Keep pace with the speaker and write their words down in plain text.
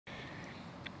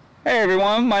Hey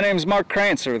everyone, my name is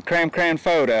Krancer with Kran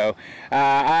Photo.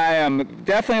 I am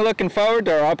definitely looking forward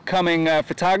to our upcoming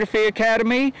photography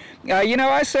academy.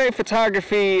 I say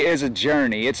photography is a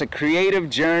journey. It's a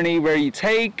creative journey where you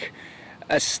take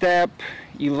a step,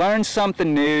 you learn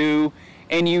something new,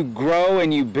 and you grow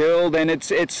and you build, and it's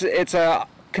a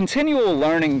continual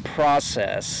learning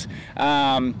process.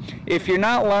 If you're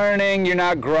not learning, you're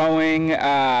not growing.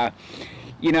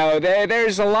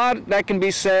 There's a lot that can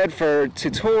be said for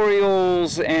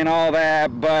tutorials and all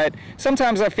that, but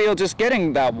sometimes I feel just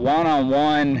getting that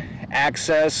one-on-one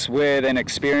access with an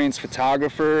experienced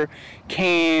photographer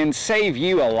can save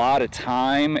you a lot of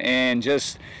time and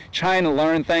just trying to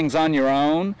learn things on your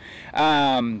own.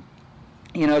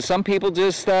 Some people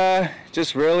just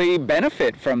really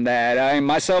benefit from that,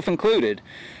 myself included.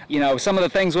 Some of the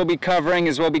things we'll be covering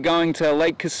is we'll be going to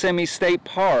Lake Kissimmee State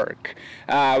Park,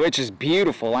 which is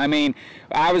beautiful. I mean,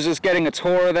 I was just getting a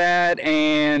tour of that,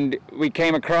 and we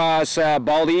came across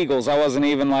bald eagles. I wasn't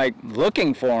even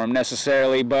looking for them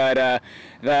necessarily, but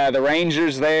the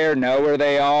rangers there know where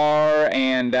they are,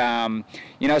 and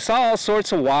saw all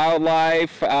sorts of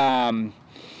wildlife.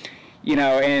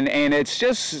 And it's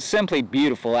just simply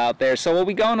beautiful out there. So we'll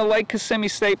be going to Lake Kissimmee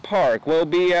State Park. We'll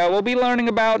be learning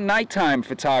about nighttime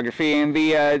photography and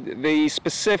the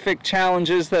specific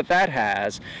challenges that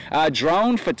has.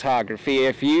 Drone photography.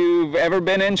 If you've ever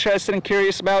been interested and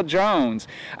curious about drones,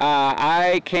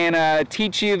 I can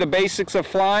teach you the basics of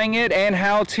flying it and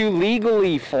how to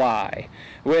legally fly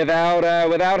without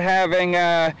having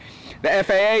the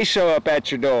FAA show up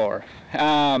at your door.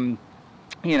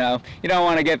 You don't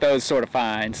want to get those sort of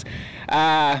fines.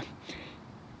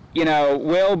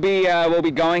 We'll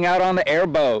be going out on the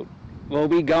airboat. We'll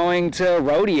be going to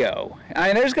rodeo.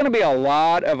 There's going to be a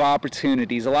lot of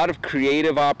opportunities, a lot of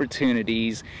creative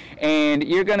opportunities, and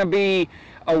you're going to be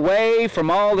away from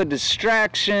all the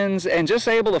distractions and just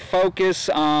able to focus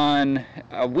on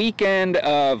a weekend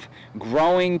of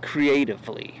growing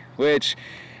creatively, which,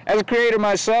 as a creator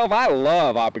myself, I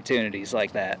love opportunities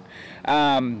like that.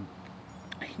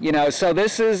 So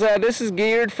this is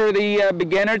geared for the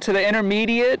beginner to the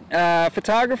intermediate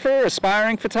photographer,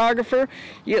 aspiring photographer.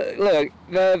 Look,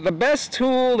 the best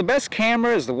tool, the best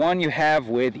camera is the one you have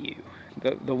with you,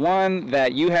 the one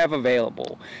that you have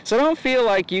available. So don't feel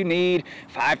like you need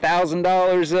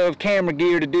 $5,000 of camera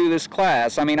gear to do this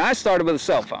class. I started with a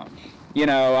cell phone.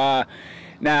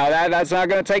 Now that's not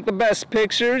going to take the best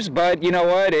pictures, but you know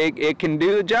what? It can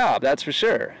do the job, that's for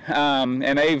sure.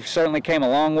 And they've certainly came a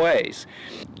long ways.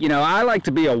 I like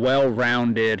to be a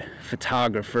well-rounded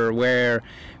photographer where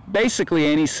basically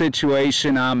any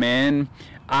situation I'm in,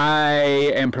 I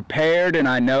am prepared and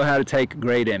I know how to take a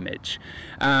great image.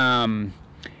 Ultimately,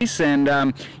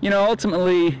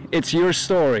 it's your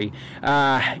story.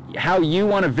 How you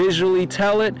want to visually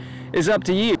tell it is up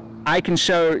to you. I can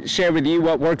share with you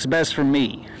what works best for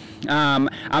me. I'm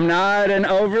not an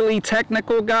overly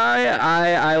technical guy.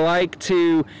 I like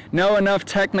to know enough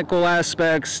technical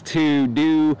aspects to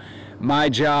do my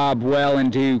job well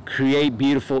and to create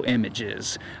beautiful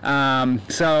images.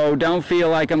 So don't feel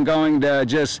like I'm going to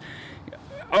just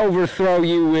overthrow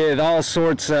you with all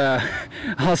sorts of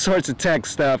tech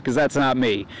stuff, because that's not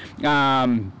me.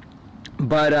 I'm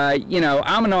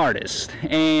an artist,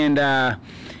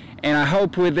 and I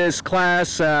hope with this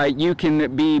class you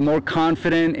can be more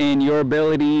confident in your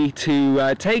ability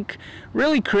to take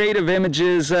really creative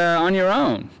images on your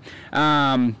own.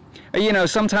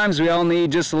 Sometimes we all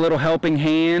need just a little helping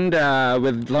hand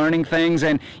with learning things,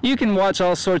 and you can watch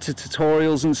all sorts of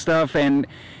tutorials and stuff, and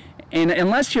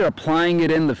unless you're applying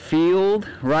it in the field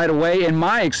right away, in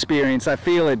my experience, I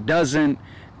feel it doesn't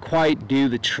quite do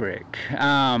the trick.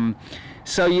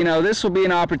 This will be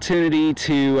an opportunity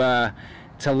to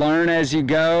learn as you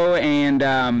go,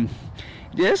 and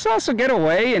just also get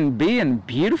away and be in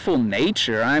beautiful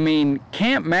nature.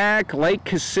 Camp Mack, Lake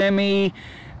Kissimmee,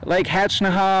 Lake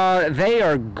Hatchnaha, they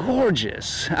are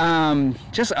gorgeous.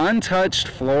 Just untouched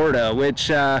Florida, which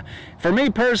for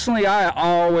me personally, I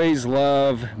always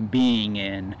love being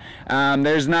in.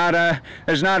 There's not a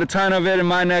ton of it in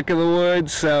my neck of the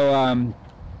woods, so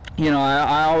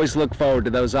I always look forward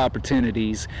to those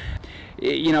opportunities.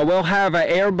 We'll have an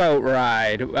airboat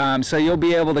ride, so you'll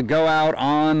be able to go out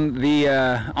on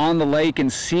the lake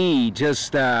and see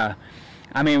just,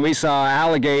 we saw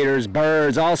alligators,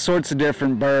 birds, all sorts of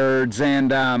different birds,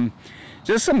 and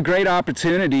just some great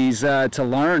opportunities to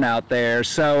learn out there.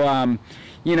 So,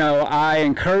 I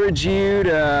encourage you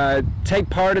to take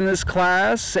part in this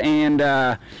class, and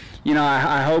I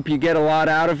hope you get a lot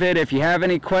out of it. If you have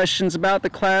any questions about the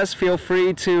class, feel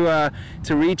free to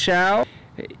reach out.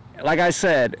 Like I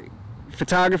said,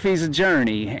 photography is a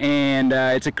journey, and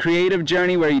it's a creative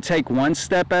journey where you take one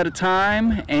step at a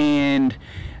time, and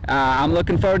I'm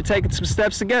looking forward to taking some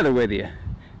steps together with you.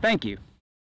 Thank you.